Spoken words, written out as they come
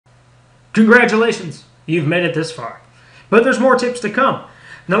Congratulations, you've made it this far. But there's more tips to come.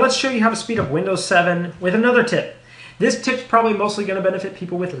 Now let's show you how to speed up Windows 7 with another tip. This tip's probably mostly going to benefit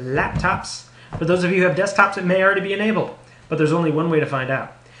people with laptops. For those of you who have desktops, it may already be enabled, but there's only one way to find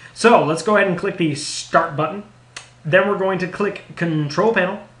out. So let's go ahead and click the Start button. Then we're going to click Control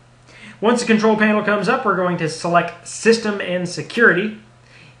Panel. Once the Control Panel comes up, we're going to select System and Security.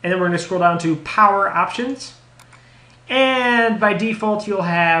 And then we're going to scroll down to Power Options. And by default, you'll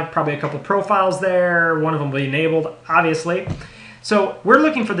have probably a couple profiles there. One of them will be enabled, obviously. So we're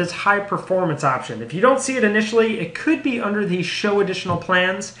looking for this high performance option. If you don't see it initially, it could be under the Show Additional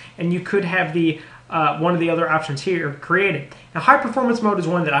Plans, and you could have the one of the other options here created. Now, high performance mode is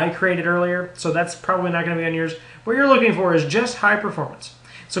one that I created earlier, so that's probably not going to be on yours. What you're looking for is just high performance.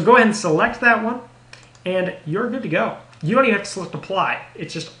 So go ahead and select that one, and you're good to go. You don't even have to select Apply.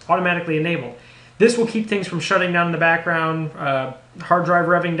 It's just automatically enabled. This will keep things from shutting down in the background, hard drive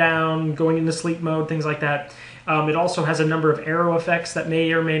revving down, going into sleep mode, things like that. It also has a number of arrow effects that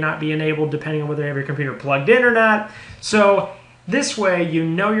may or may not be enabled depending on whether you have your computer plugged in or not. So this way you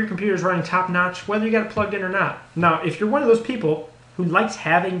know your computer is running top notch whether you got it plugged in or not. Now, if you're one of those people who likes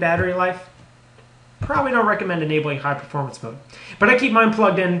having battery life, probably don't recommend enabling high performance mode. But I keep mine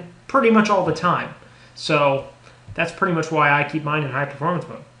plugged in pretty much all the time. So that's pretty much why I keep mine in high performance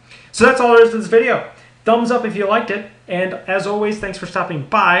mode. So that's all there is to this video. Thumbs up if you liked it, and as always, thanks for stopping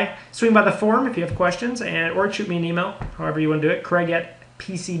by. Swing by the forum if you have questions, or shoot me an email, however you want to do it,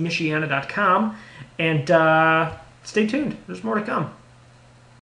 craig@pcmichiana.com, and stay tuned. There's more to come.